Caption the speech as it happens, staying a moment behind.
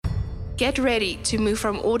Get ready to move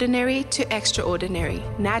from ordinary to extraordinary,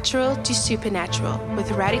 natural to supernatural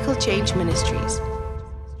with Radical Change Ministries.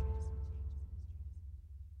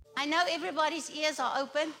 I know everybody's ears are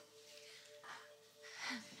open.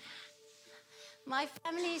 My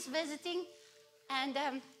family is visiting, and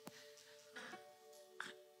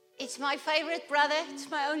it's my favorite brother. It's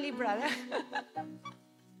my only brother.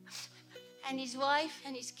 And his wife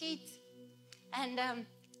and his kids. And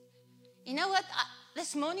you know what?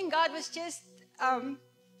 This morning God was just...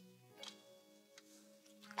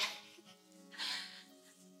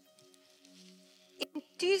 in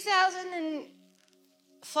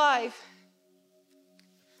 2005,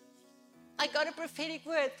 I got a prophetic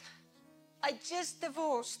word. I just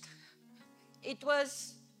divorced.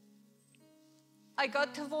 I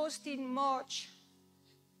got divorced in March.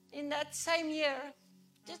 In that same year,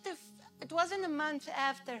 it wasn't a month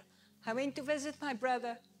after, I went to visit my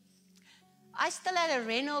brother. I still had a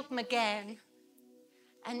Renault Megane,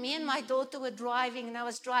 and me and my daughter were driving, and I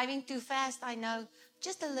was driving too fast, I know,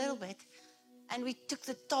 just a little bit. And we took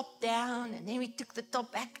the top down, and then we took the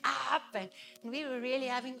top back up, and we were really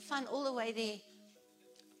having fun all the way there.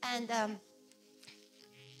 And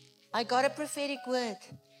I got a prophetic word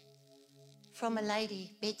from a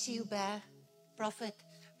lady, Betsy Hubert, prophet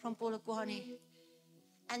from Polokwane.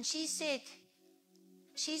 And she said,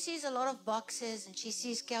 she sees a lot of boxes, and she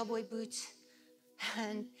sees cowboy boots,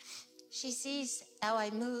 and she sees how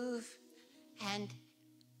I move, and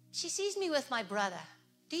she sees me with my brother.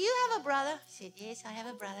 Do you have a brother? I said, yes, I have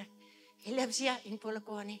a brother. He lives here in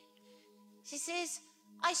Polokwane. She says,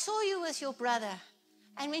 I saw you with your brother,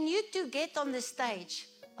 and when you two get on the stage,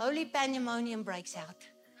 holy pandemonium breaks out.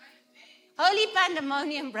 Holy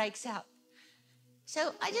pandemonium breaks out.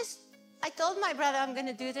 So I told my brother, I'm going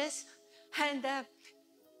to do this, and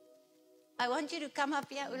I want you to come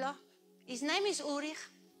up here, Ula. His name is Ulrich,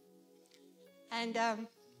 and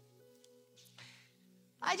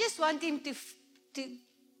I just want him to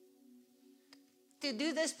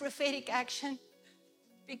do this prophetic action,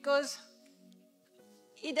 because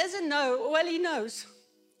he doesn't know, well, he knows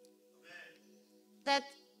that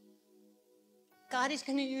God is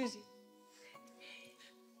going to use him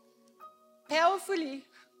powerfully.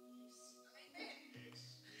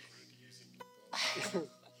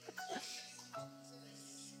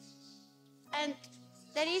 And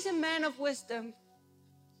that he's a man of wisdom,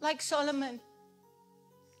 like Solomon,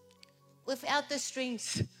 without the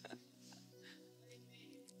strings.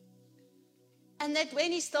 And that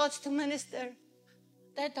when he starts to minister,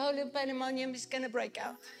 that holy pandemonium is going to break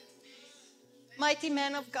out. Mighty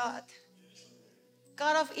man of God.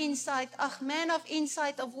 God of insight, man of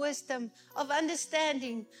insight, of wisdom, of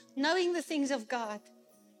understanding, knowing the things of God,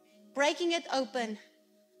 breaking it open,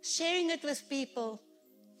 sharing it with people,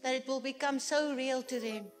 that it will become so real to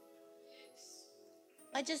them.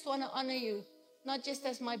 I just want to honor you, not just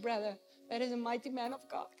as my brother, but as a mighty man of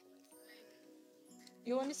God.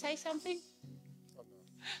 You want to say something?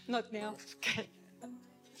 Not now. Okay.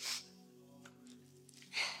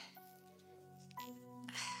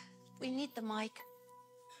 We need the mic.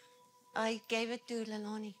 I gave it to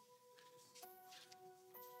Lenoni.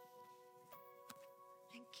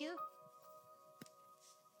 Thank you.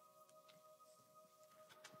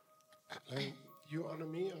 You honor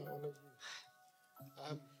me, I honor you.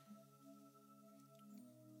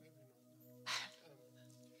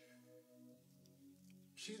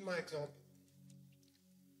 She's my example.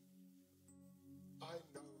 I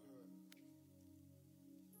know her.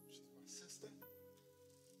 She's my sister.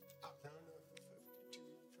 I've known her for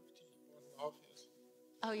 51 and a half years.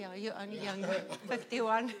 Oh yeah, you're only younger,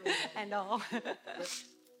 51 and all. I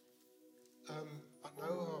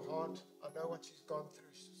know her heart. I know what she's gone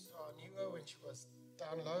through. So I knew her when she was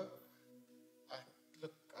down low. I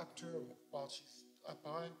look up to her while she's up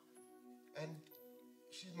high. And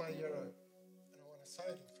she's my hero. And I want to say it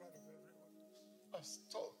in front of everyone.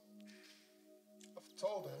 I've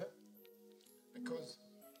told her, because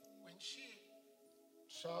when she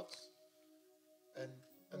shouts, and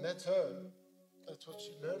that's her, that's what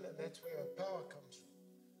she learned, and that's where her power comes from.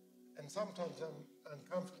 And sometimes I'm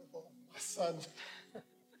uncomfortable. My son,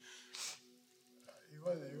 he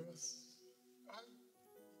was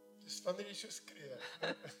just funny issues clear.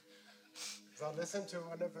 I listened to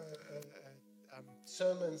one of her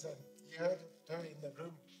sermons, and he heard her in the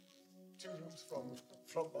room, 2 rooms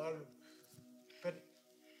from my room. But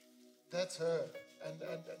that's her, and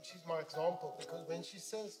she's my example, because when she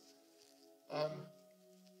says,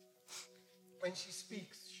 when she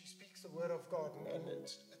speaks the word of God, and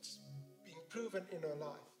it's being proven in her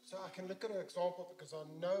life. So I can look at her example, because I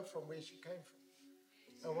know from where she came from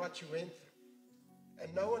and what she went through.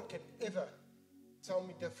 And no one can ever tell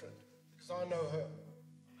me different, because I know her.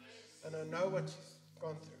 And I know what she's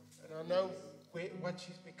gone through. And I know what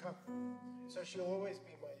she's become. So she'll always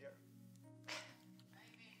be my hero.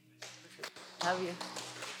 Love you.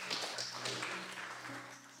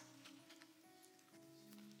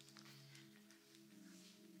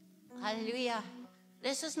 Hallelujah.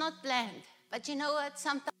 This was not planned. But you know what?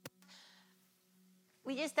 Sometimes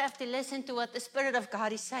we just have to listen to what the Spirit of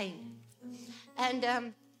God is saying.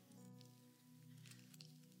 And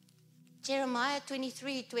Jeremiah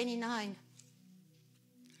 23:29.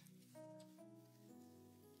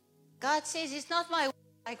 God says, it's not my word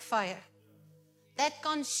like fire that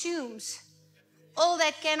consumes all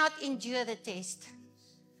that cannot endure the test,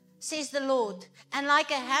 says the Lord, and like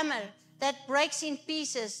a hammer that breaks in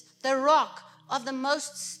pieces the rock of the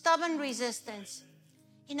most stubborn resistance.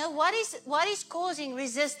 You know, what is causing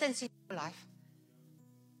resistance in your life?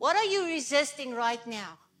 What are you resisting right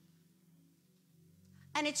now?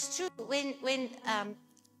 And it's true, when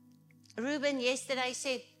Ruben yesterday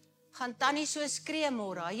said, "Gaan Tannie so skree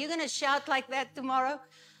môre? Are you going to shout like that tomorrow?"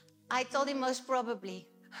 I told him most probably.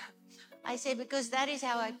 I said, because that is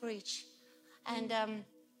how I preach. And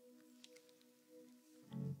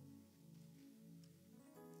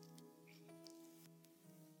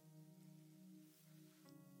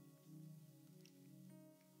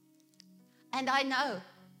I know,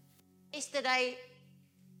 yesterday,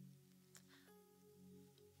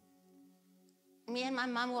 me and my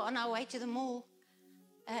mum were on our way to the mall,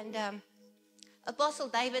 and Apostle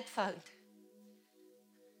David phoned.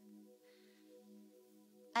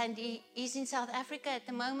 And he's in South Africa at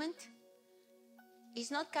the moment.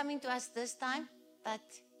 He's not coming to us this time, but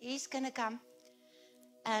he's going to come.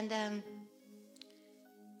 And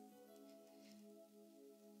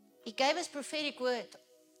he gave us prophetic word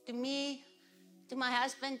to me, to my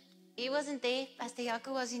husband. He wasn't there. Pastor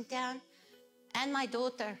Jaco was in town. And my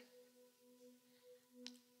daughter.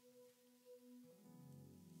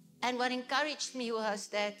 And what encouraged me was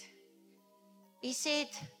that he said,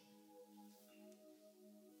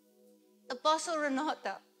 "Apostle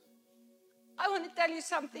Renata, I want to tell you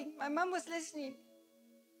something." My mom was listening.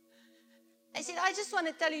 I said, "I just want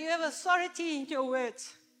to tell you, you have authority in your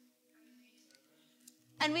words.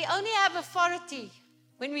 And we only have authority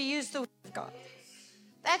when we use the word of God.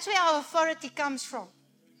 That's where our authority comes from.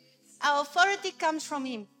 Our authority comes from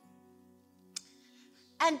Him.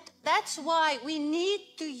 And that's why we need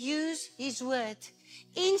to use His word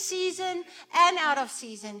in season and out of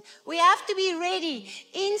season. We have to be ready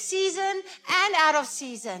in season and out of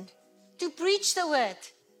season to preach the word,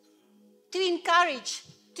 to encourage,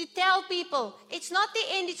 to tell people it's not the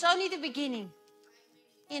end, it's only the beginning.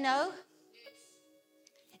 You know?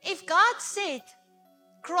 If God said,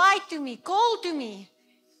 "Cry to me, call to me,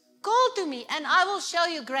 and I will show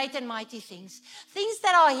you great and mighty things." Things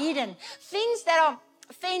that are hidden, things that are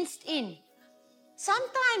fenced in.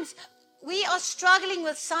 Sometimes we are struggling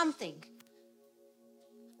with something.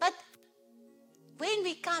 But when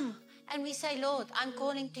we come and we say, "Lord, I'm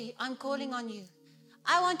calling on you.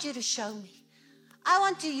 I want you to show me. I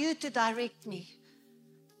want you to direct me."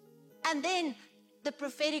 And then the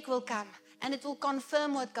prophetic will come and it will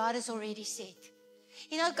confirm what God has already said.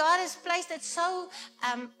 You know, God has placed it so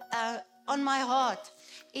on my heart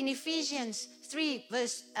in Ephesians 3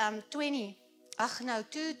 verse 20.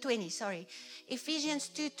 2:20, sorry. Ephesians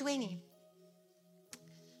 2:20.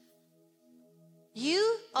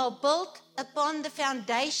 You are built upon the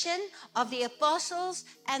foundation of the apostles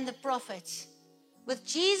and the prophets, with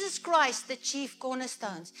Jesus Christ the chief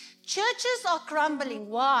cornerstones. Churches are crumbling.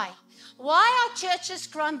 Why? Why are churches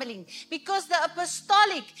crumbling? Because the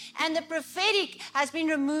apostolic and the prophetic has been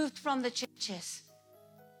removed from the churches.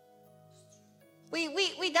 We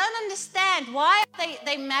don't understand why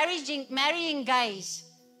they marrying gays.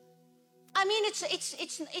 I mean,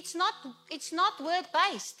 it's not word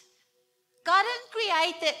based. God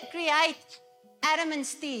didn't create Adam and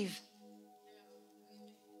Steve.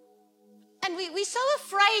 And we're so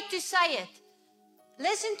afraid to say it.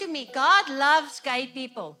 Listen to me. God loves gay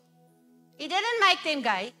people. He didn't make them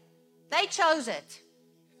gay. They chose it.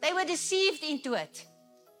 They were deceived into it.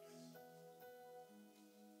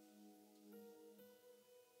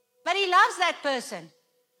 But He loves that person.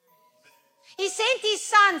 He sent His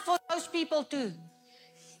Son for those people too.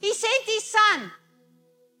 He sent His Son.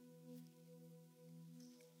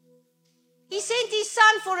 He sent His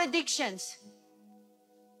Son for addictions.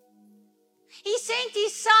 He sent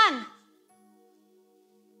His Son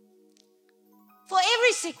for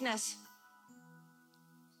every sickness.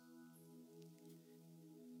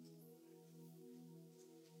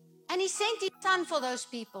 And He sent His Son for those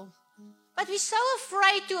people. But we're so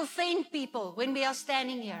afraid to offend people when we are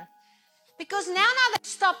standing here. Because now they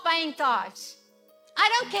stop paying tithes. I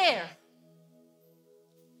don't care.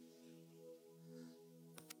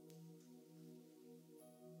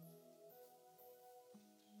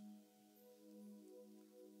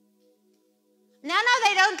 Now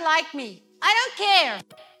they don't like me. I don't care.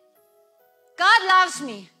 God loves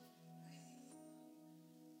me.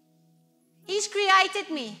 He's created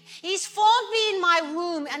me. He's formed me in my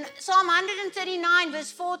womb. And Psalm 139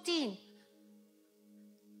 verse 14.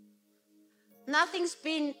 Nothing's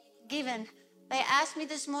been given. They asked me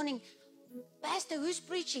this morning, Pastor, who's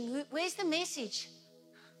preaching? Where's the message?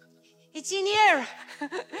 It's in here.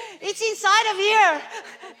 It's inside of here.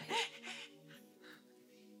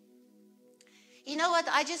 You know what?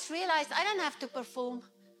 I just realized I don't have to perform.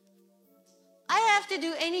 I don't have to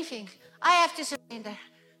do anything. I have to surrender.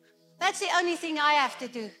 That's the only thing I have to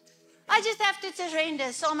do. I just have to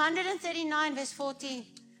surrender. Psalm 139 verse 14.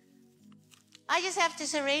 I just have to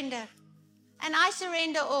surrender. And I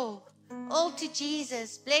surrender all. All to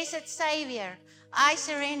Jesus. Blessed Savior. I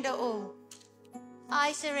surrender all.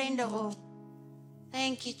 I surrender all.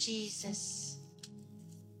 Thank you, Jesus.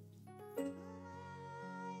 I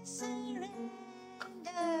surrender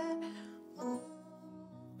all.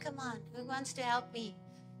 Come on, who wants to help me?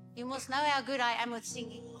 You must know how good I am with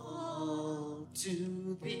singing. All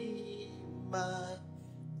to thee, my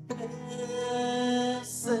blessed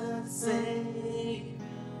Savior.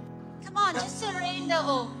 Come on, just surrender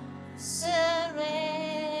all.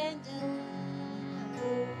 Surrender.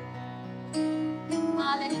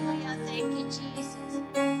 Hallelujah. Thank you, Jesus.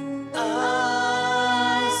 I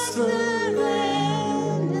surrender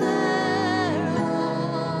all.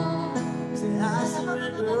 Say, I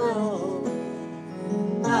surrender all.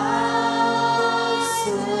 I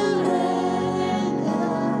surrender.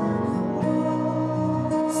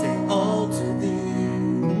 Say, all to thee.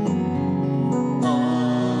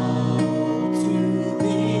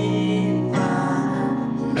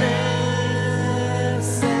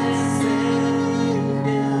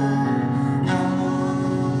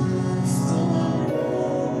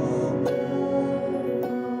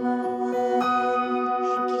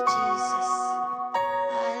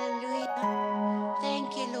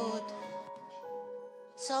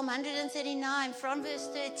 Psalm 139 from verse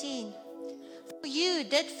 13. For you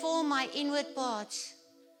did form my inward parts.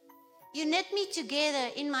 You knit me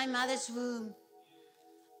together in my mother's womb.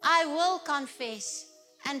 I will confess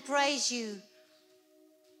and praise you.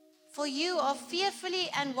 For you are fearfully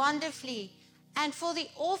and wonderfully, and for the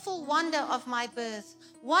awful wonder of my birth.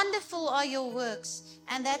 Wonderful are your works,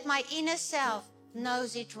 and that my inner self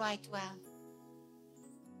knows it right well.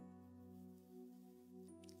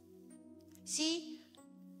 See,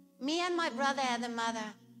 me and my brother had a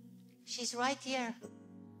mother. She's right here.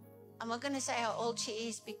 I'm not going to say how old she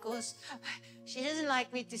is because she doesn't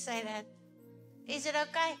like me to say that. Is it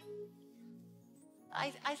okay?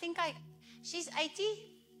 I think she's 80?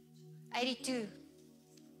 82.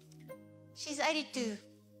 She's 82.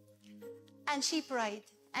 And she prayed.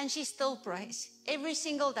 And she still prays every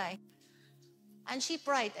single day. And she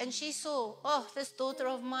prayed and she saw, oh, this daughter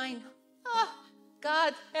of mine. Oh,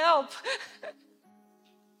 God, help.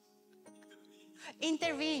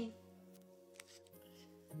 Intervene.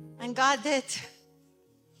 And God did.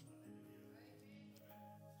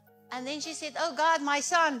 And then she said, oh God, my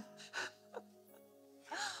son.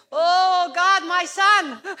 Oh God, my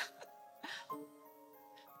son.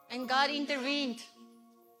 And God intervened.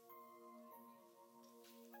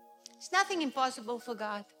 There's nothing impossible for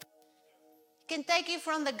God. He can take you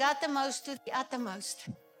from the guttermost to the uttermost.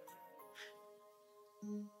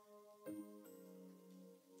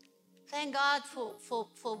 Thank God for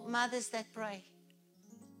mothers that pray.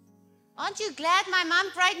 Aren't you glad my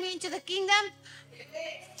mom prayed me into the kingdom?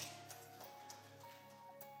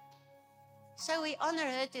 So we honor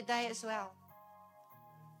her today as well.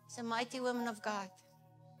 As a mighty woman of God.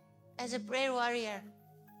 As a prayer warrior.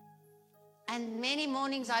 And many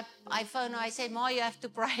mornings I phone her, I say, Ma, you have to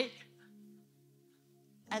pray.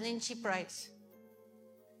 And then she prays.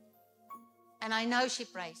 And I know she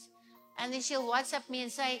prays. And then she'll WhatsApp me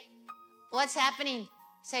and say, what's happening?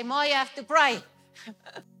 Say, Ma, you have to pray.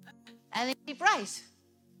 And then she prays.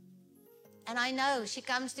 And I know she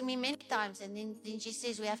comes to me many times and then she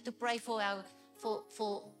says we have to pray for her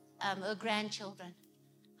grandchildren.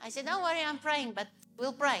 I said, don't worry, I'm praying, but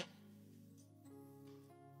we'll pray.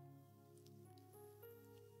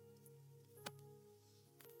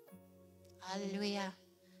 Hallelujah.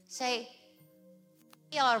 Say,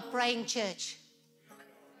 we are a praying church.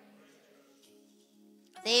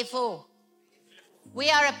 Therefore, we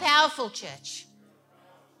are a powerful church.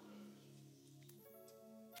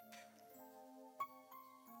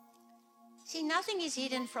 See, nothing is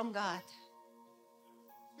hidden from God.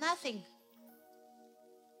 Nothing.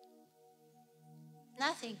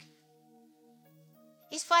 Nothing.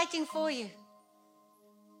 He's fighting for you.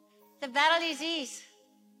 The battle is His.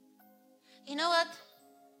 You know what?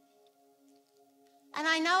 And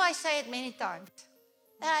I know I say it many times.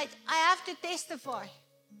 That I have to testify.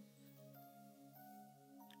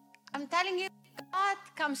 I'm telling you, God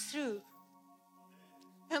comes through.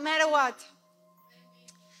 No matter what.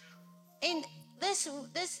 In this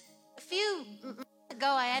a few months ago,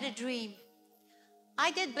 I had a dream.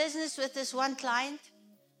 I did business with this one client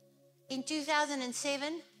in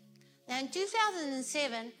 2007. Now, in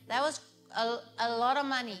 2007, that was a lot of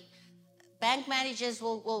money. Bank managers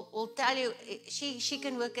will tell you, she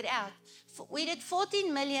can work it out. We did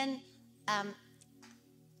 14 million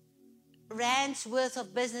rands worth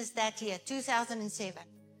of business that year, 2007.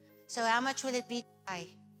 So how much will it be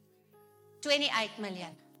today? 28 million.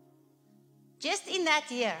 Just in that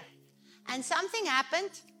year. And something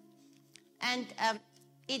happened, and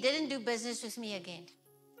he didn't do business with me again.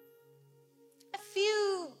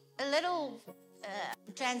 A little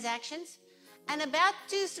transactions. And about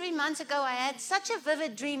 2-3 months ago, I had such a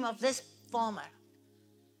vivid dream of this farmer.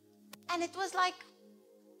 And it was like,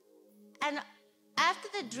 and after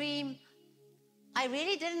the dream, I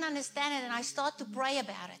really didn't understand it, and I started to pray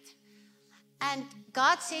about it. And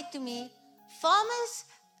God said to me, farmers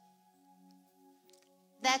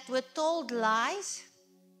that were told lies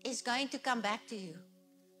is going to come back to you.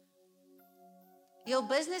 Your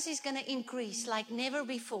business is going to increase like never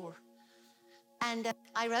before. And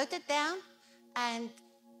I wrote it down, and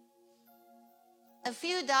a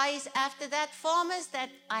few days after that, farmers that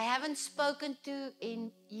I haven't spoken to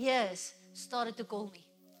in years started to call me.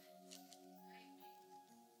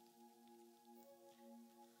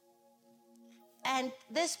 And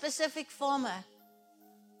this specific farmer,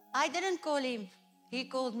 I didn't call him, he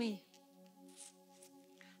called me.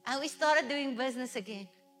 And we started doing business again.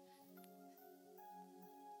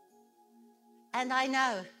 And I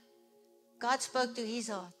know God spoke to his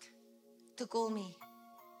heart to call me.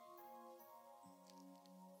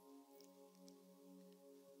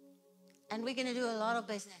 And we're going to do a lot of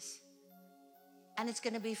business. And it's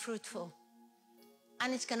going to be fruitful.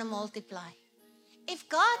 And it's going to multiply. If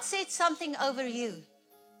God said something over you,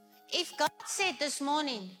 if God said this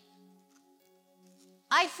morning,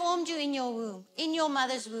 I formed you in your womb, in your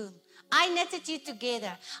mother's womb. I knitted you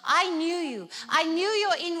together. I knew you. I knew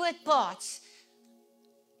your inward parts.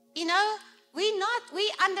 You know, we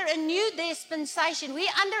under a new dispensation.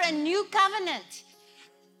 We under a new covenant.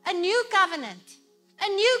 A new covenant. A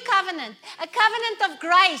new covenant. A covenant of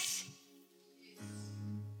grace.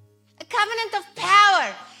 A covenant of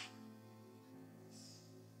power.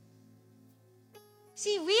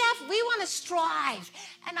 See, we want to strive.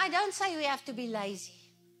 And I don't say we have to be lazy.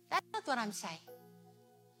 That's not what I'm saying.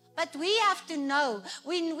 But we have to know,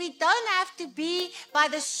 we don't have to be by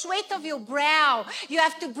the sweat of your brow. You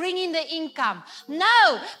have to bring in the income.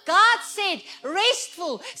 No, God said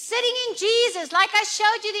restful, sitting in Jesus, like I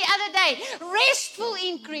showed you the other day. Restful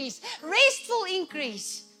increase, restful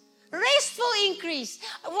increase, restful increase.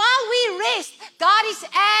 While we rest, God is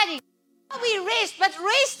adding. While we rest, but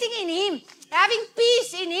resting in Him, having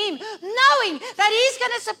peace in Him, knowing that He's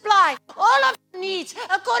going to supply all of your needs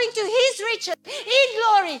according to His riches in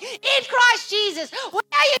glory in Christ Jesus.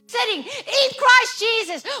 Where are you sitting? In Christ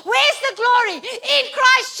Jesus. Where's the glory? In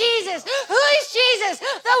Christ Jesus. Who is Jesus?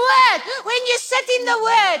 The Word. When you sit in the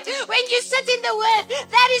Word, when you sit in the Word,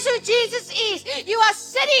 that is who Jesus is. You are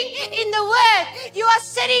sitting in the Word. You are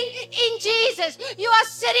sitting in Jesus. You are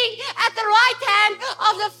sitting at the right hand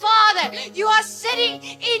of the Father. You are sitting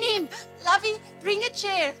in Him. Lovey, bring a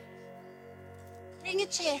chair. Bring a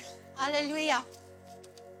chair. Hallelujah.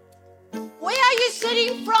 Where are you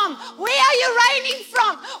sitting from? Where are you reigning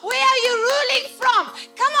from? Where are you ruling from?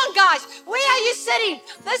 Come on, guys. Where are you sitting?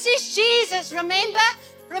 This is Jesus, remember?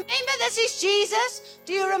 Remember, this is Jesus.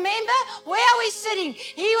 Do you remember? Where are we sitting?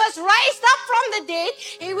 He was raised up from the dead.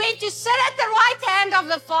 He went to sit at the right hand of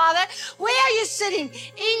the Father. Where are you sitting?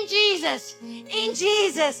 In Jesus. In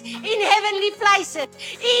Jesus. In heavenly places.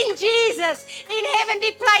 In Jesus. In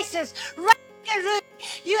heavenly places.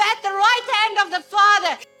 You're at the right hand of the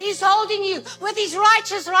Father. He's holding you with His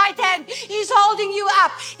righteous right hand. He's holding you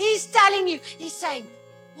up. He's telling you. He's saying,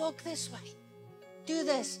 walk this way. Do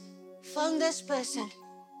this. Phone this person.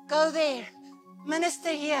 Go there.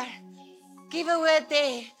 Minister here. Give a word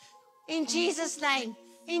there. In Jesus' name.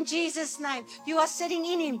 In Jesus' name. You are sitting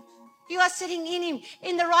in Him. You are sitting in Him.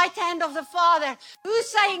 In the right hand of the Father. Who's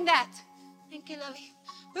saying that? Thank you, Lovey.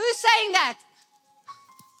 Who's saying that?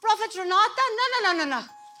 Prophet Renata? No.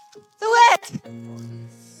 The Word.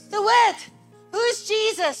 The Word. Who's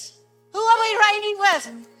Jesus? Who are we reigning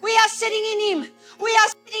with? We are sitting in Him. We are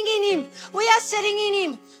sitting in Him. We are sitting in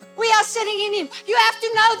Him. We are sitting in Him. You have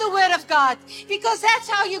to know the Word of God because that's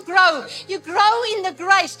how you grow. You grow in the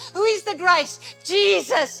grace. Who is the grace?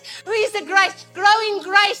 Jesus. Who is the grace? Grow in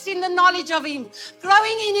grace in the knowledge of Him.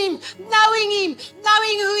 Growing in Him. Knowing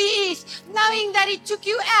who He is. Knowing that He took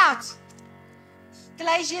you out.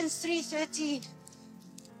 Galatians 3:13.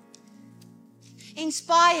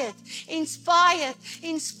 Inspired by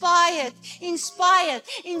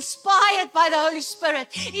the Holy Spirit.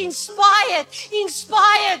 Inspired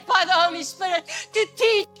by the Holy Spirit to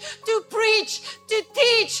teach, to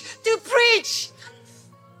preach.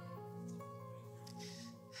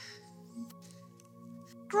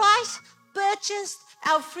 Christ purchased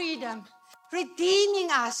our freedom,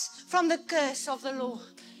 redeeming us from the curse of the law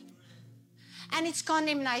and its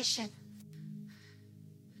condemnation.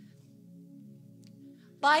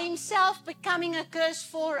 By Himself becoming a curse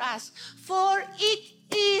for us. For it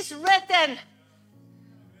is written.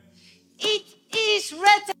 It is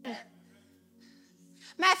written.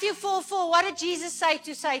 Matthew 4:4. What did Jesus say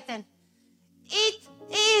to Satan? It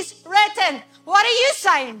is written. What are you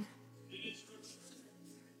saying?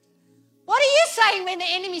 What are you saying when the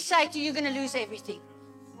enemy say to you, you're going to lose everything?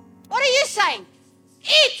 What are you saying?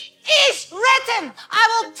 It is written,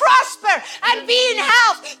 I will prosper and be in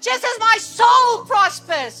health, just as my soul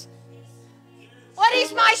prospers. What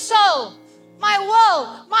is my soul? My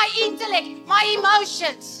will, my intellect, my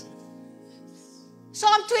emotions.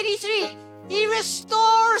 Psalm 23, He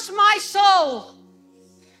restores my soul.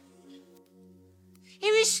 He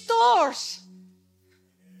restores.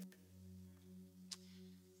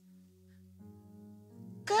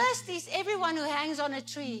 Cursed is everyone who hangs on a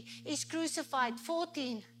tree, is crucified.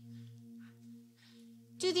 14.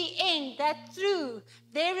 To the end that through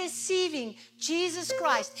their receiving Jesus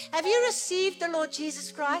Christ. Have you received the Lord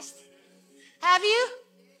Jesus Christ? Have you?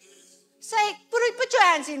 Say, put your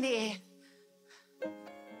hands in the air.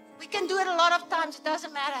 We can do it a lot of times, it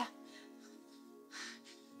doesn't matter.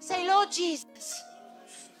 Say, Lord Jesus,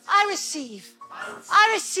 I receive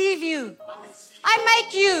you. I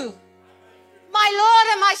make you my Lord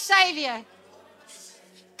and my Savior.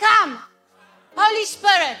 Come, Holy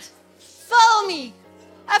Spirit, fill me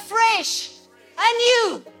afresh,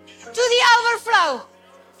 anew, to the overflow,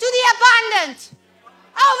 to the abundant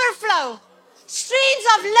overflow. Streams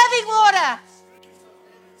of living water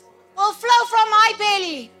will flow from my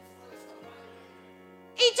belly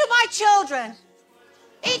into my children,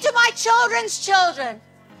 into my children's children,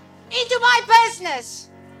 into my business,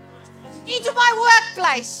 into my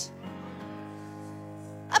workplace.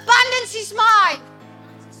 Abundance is mine.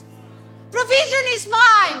 Provision is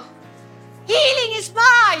mine. Healing is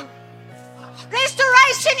mine.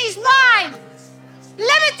 Restoration is mine.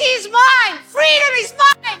 Liberty is mine. Freedom is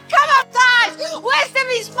mine. Come on, guys. Wisdom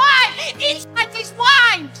is mine. Insight is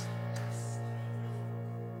mine.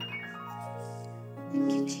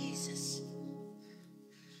 Thank you, Jesus.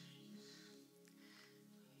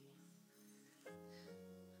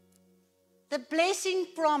 The blessing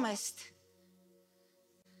promised.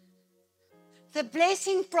 The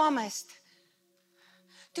blessing promised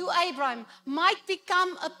to Abraham might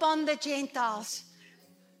become upon the Gentiles.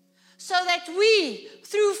 So that we,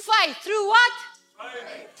 through faith, through what?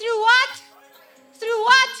 Faith. Through what? Through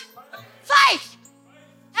what? Faith.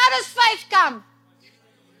 How does faith come?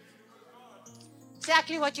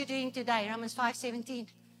 Exactly what you're doing today, Romans 5:17.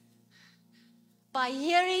 By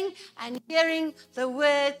hearing and hearing the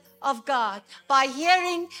word of God. By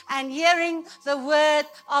hearing and hearing the word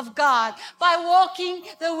of God. By walking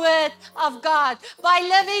the word of God. By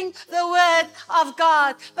living the word of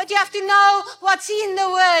God. But you have to know what's in the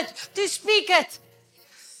word to speak it.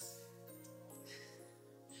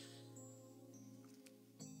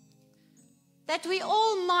 That we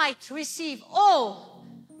all might receive all.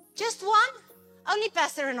 Just one? Only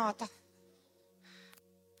Pastor Renata.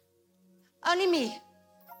 Only me.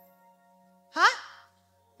 Huh?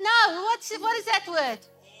 No, what is that word?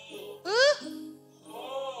 Who?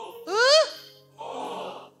 Who?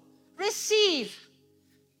 Receive.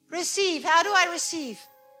 Receive. How do I receive?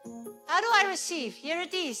 How do I receive? Here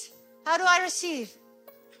it is. How do I receive?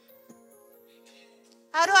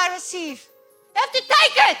 How do I receive? You have to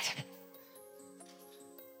take it.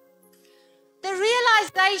 The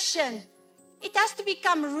realization, it has to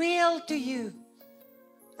become real to you.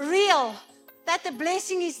 Real. That the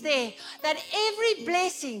blessing is there. That every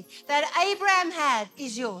blessing that Abraham had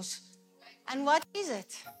is yours. And what is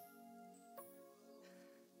it?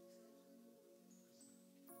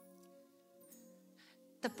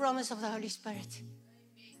 The promise of the Holy Spirit.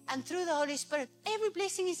 and through the Holy Spirit, every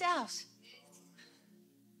blessing is ours.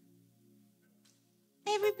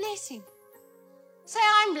 Every blessing. Say,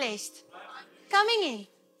 I'm blessed. Coming in,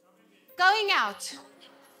 going out,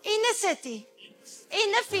 in the city,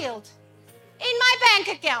 in the field, in my bank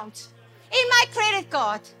account, in my credit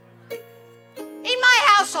card, in my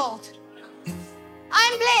household.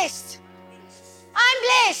 I'm blessed. I'm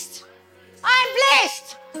blessed. I'm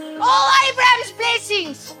blessed. All Abraham's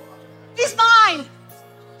blessings is mine.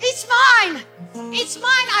 It's mine. It's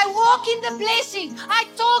mine. I walk in the blessing. I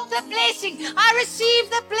talk the blessing. I receive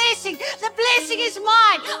the blessing. The blessing is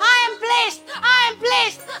mine. I am blessed. I am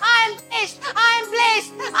blessed. I am blessed. I am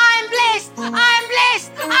blessed. I am blessed. I am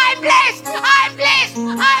blessed. I am blessed. I am blessed.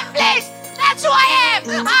 I am blessed. That's who I am.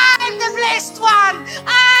 I am the blessed one.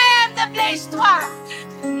 I am the blessed one.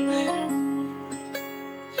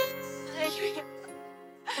 Hallelujah.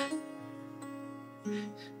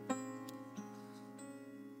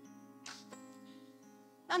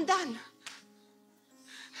 I'm done.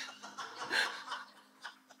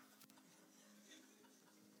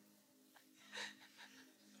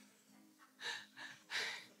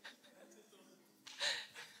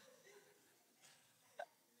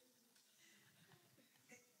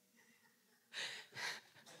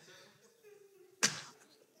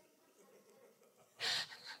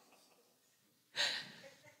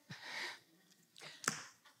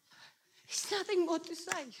 There's nothing more to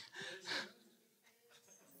say.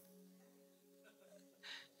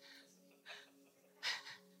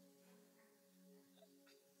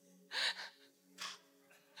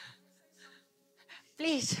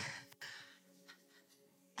 Please.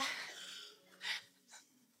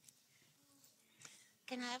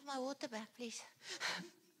 Can I have my water back, please?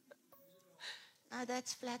 No,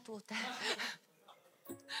 that's flat water.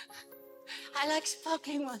 I like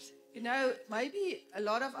sparkling ones. You know, maybe a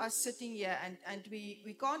lot of us sitting here and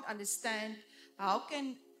we can't understand how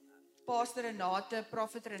can Pastor Renata,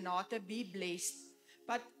 Prophet Renata be blessed.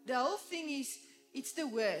 But the whole thing is, it's the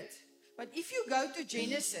word. But if you go to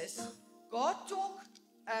Genesis, God talked,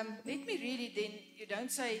 let me read it, then you don't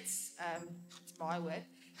say it's my word.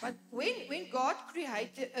 But when God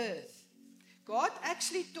created the earth, God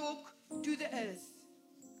actually talked to the earth.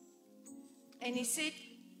 And he said,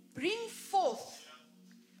 bring forth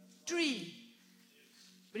tree.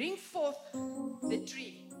 Bring forth the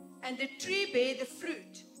tree. And the tree bear the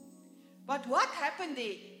fruit. But what happened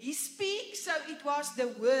there? He speaks, so it was the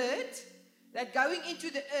word that going into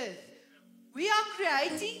the earth. We are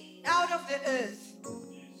creating out of the earth.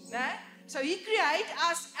 No? So he created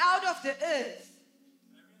us out of the earth.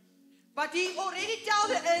 But he already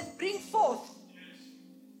told the earth, bring forth.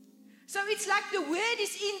 So it's like the word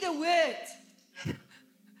is in the word.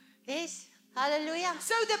 Yes. Hallelujah.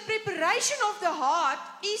 So the preparation of the heart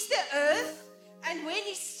is the earth. And when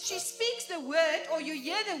she speaks the word, or you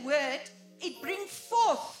hear the word, it brings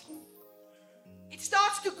forth. It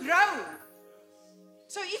starts to grow.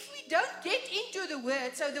 So if we don't get into the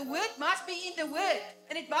word, so the word must be in the word,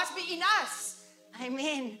 and it must be in us.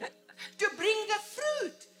 Amen. To bring the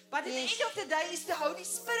fruit. But at the end of the day, it's the Holy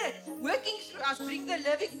Spirit working through us, bring the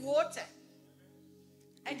living water.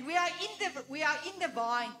 And we are in the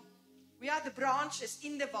vine. We are the branches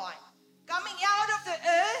in the vine. Coming out of the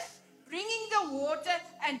earth, bringing the water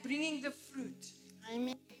and bringing the fruit.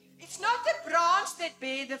 Amen. It's not the branch that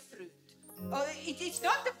bear the fruit. It's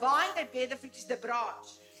not the vine that bear the fruit, it's the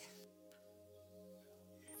branch.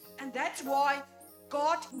 And that's why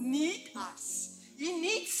God needs us. He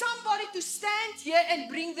needs somebody to stand here and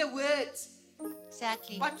bring the words.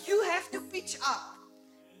 Exactly. But you have to pitch up.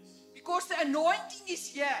 Because the anointing is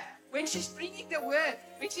here. When she's bringing the word,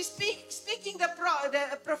 when she's speaking the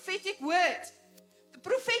prophetic word. The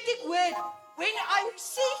prophetic word, when I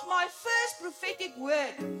received my first prophetic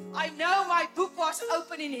word, I know my book was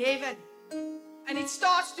open in heaven. And it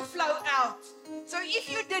starts to flow out. So if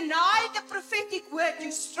you deny the prophetic word,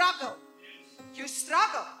 you struggle. You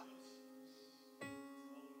struggle.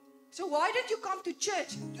 So why don't you come to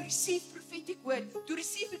church to receive prophetic word? To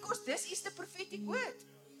receive, because this is the prophetic word.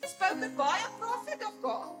 Spoken by a prophet of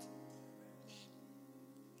God.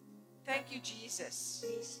 Thank you, Jesus.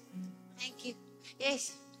 Yes. Thank you.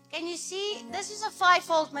 Yes. Can you see? This is a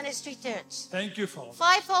fivefold ministry church. Thank you, Father.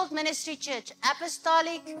 Fivefold ministry church.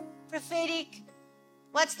 Apostolic, prophetic.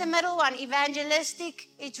 What's the middle one? Evangelistic.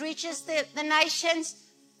 It reaches the nations.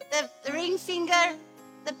 The ring finger.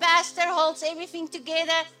 The pastor holds everything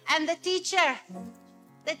together. And the teacher.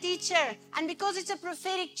 the teacher. And because it's a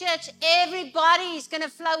prophetic church, everybody is going to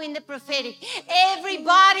flow in the prophetic.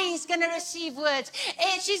 Everybody is going to receive words.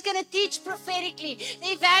 And she's going to teach prophetically. The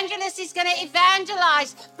evangelist is going to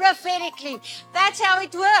evangelize prophetically. That's how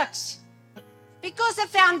it works. Because the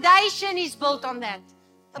foundation is built on that.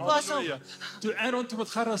 Apostle. Hallelujah. To add on to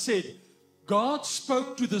what Gara said, God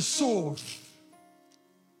spoke to the source.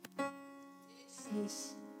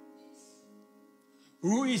 Yes.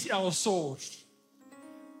 Who is our source?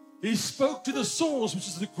 He spoke to the source, which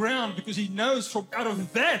is the ground, because he knows from out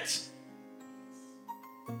of that.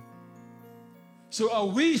 So are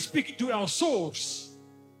we speaking to our source,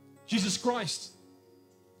 Jesus Christ?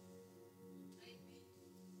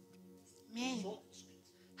 Amen.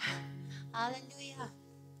 Hallelujah.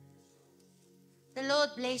 The Lord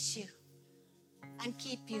bless you and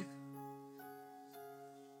keep you.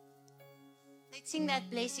 Let's sing that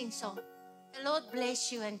blessing song. The Lord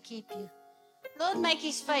bless you and keep you. Lord, make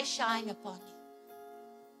his face shine upon you.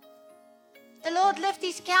 The Lord lift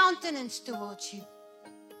his countenance towards you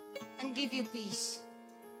and give you peace.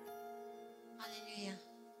 Hallelujah.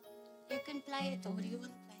 You can play it, or what do you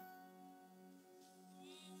want to play?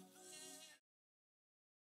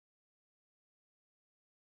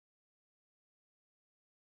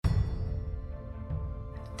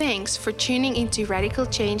 Thanks for tuning into Radical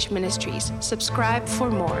Change Ministries. Subscribe for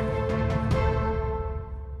more.